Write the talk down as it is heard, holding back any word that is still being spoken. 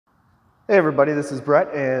Hey everybody, this is Brett,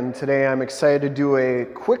 and today I'm excited to do a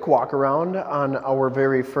quick walk around on our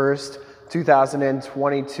very first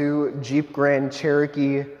 2022 Jeep Grand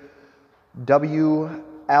Cherokee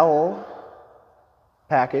WL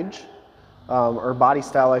package, or body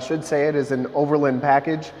style I should say. It is an Overland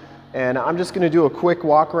package, and I'm just going to do a quick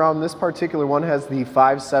walk around. This particular one has the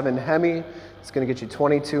 5.7 Hemi. It's going to get you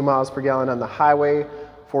 22 miles per gallon on the highway,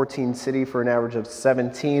 14 city for an average of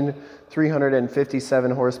 17,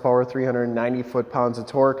 357 horsepower, 390 foot-pounds of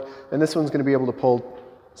torque, and this one's going to be able to pull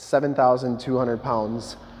 7,200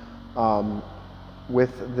 pounds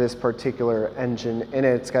with this particular engine in it.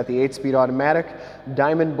 It's got the 8-speed automatic.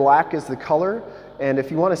 Diamond black is the color, and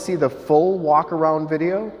if you want to see the full walk-around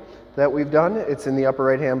video that we've done, it's in the upper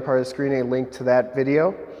right-hand part of the screen, a link to that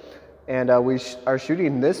video. And we are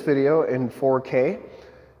shooting this video in 4K.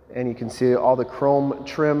 And you can see all the chrome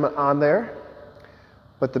trim on there.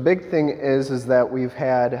 But the big thing is that we've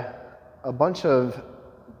had a bunch of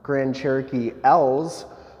Grand Cherokee L's,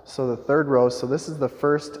 so the third row. So this is the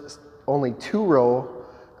first only 2-row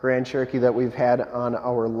Grand Cherokee that we've had on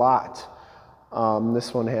our lot.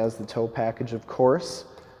 This one has the tow package, of course.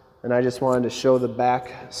 And I just wanted to show the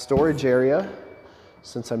back storage area,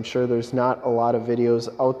 since I'm sure there's not a lot of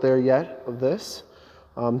videos out there yet of this.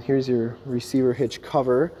 Here's your receiver hitch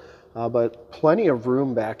cover, but plenty of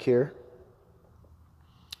room back here.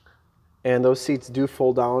 And those seats do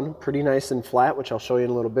fold down pretty nice and flat, which I'll show you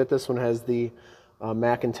in a little bit. This one has the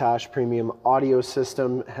Macintosh premium audio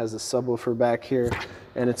system, has a subwoofer back here,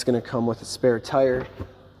 and it's going to come with a spare tire.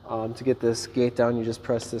 To get this gate down, you just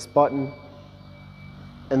press this button.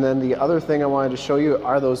 And then the other thing I wanted to show you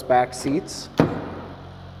are those back seats,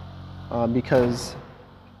 because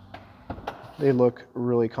they look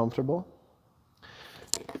really comfortable.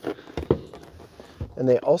 And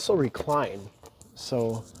they also recline.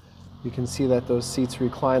 So you can see that those seats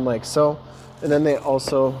recline like so. And then they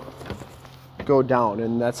also go down,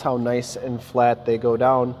 and that's how nice and flat they go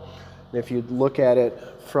down. And if you look at it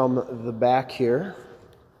from the back here,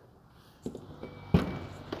 you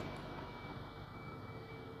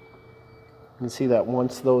can see that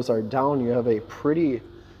once those are down, you have a pretty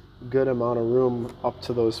good amount of room up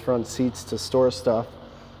to those front seats to store stuff,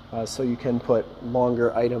 so you can put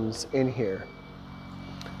longer items in here.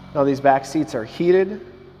 Now these back seats are heated.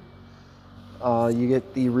 You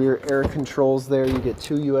get the rear air controls there. You get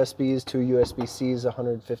 2 USBs, 2 USB-Cs,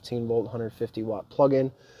 115 volt, 150 watt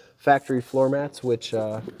plug-in. Factory floor mats, which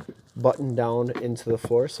button down into the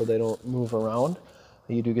floor so they don't move around.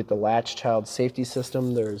 You do get the latch child safety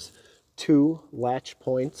system. There's 2 latch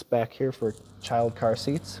points back here for child car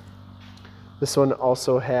seats. This one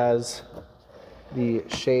also has the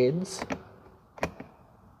shades,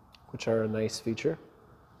 which are a nice feature.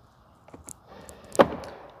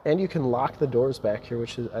 And you can lock the doors back here,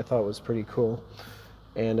 which I thought was pretty cool.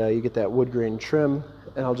 And you get that wood grain trim.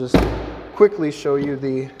 And I'll just quickly show you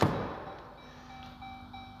the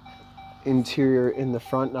interior in the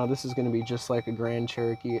front. Now this is going to be just like a Grand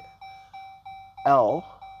Cherokee L.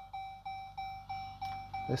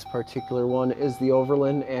 This particular one is the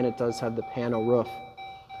Overland, and it does have the panel roof.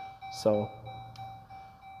 So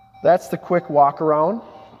that's the quick walk around,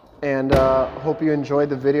 and hope you enjoyed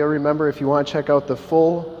the video. Remember, if you want to check out the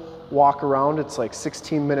full walk around, it's like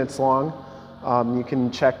 16 minutes long. You can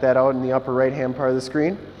check that out in the upper right hand part of the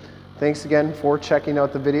screen. Thanks again for checking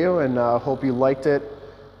out the video, and hope you liked it.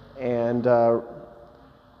 And go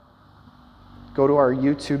to our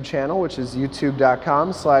YouTube channel, which is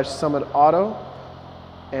youtube.com/summitauto.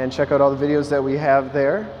 and check out all the videos that we have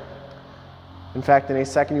there. In fact, in a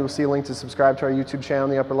second you will see a link to subscribe to our YouTube channel in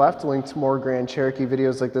the upper left, a link to more Grand Cherokee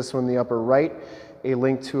videos like this one in the upper right, a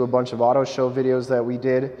link to a bunch of auto show videos that we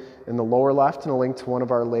did in the lower left, and a link to one of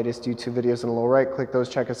our latest YouTube videos in the lower right. Click those,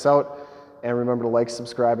 check us out, and remember to like,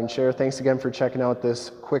 subscribe, and share. Thanks again for checking out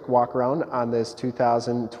this quick walk around on this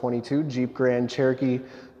 2022 Jeep Grand Cherokee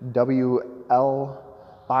WL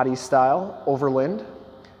body style Overland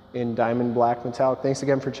in diamond black metallic. Thanks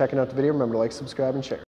again for checking out the video. Remember to like, subscribe, and share.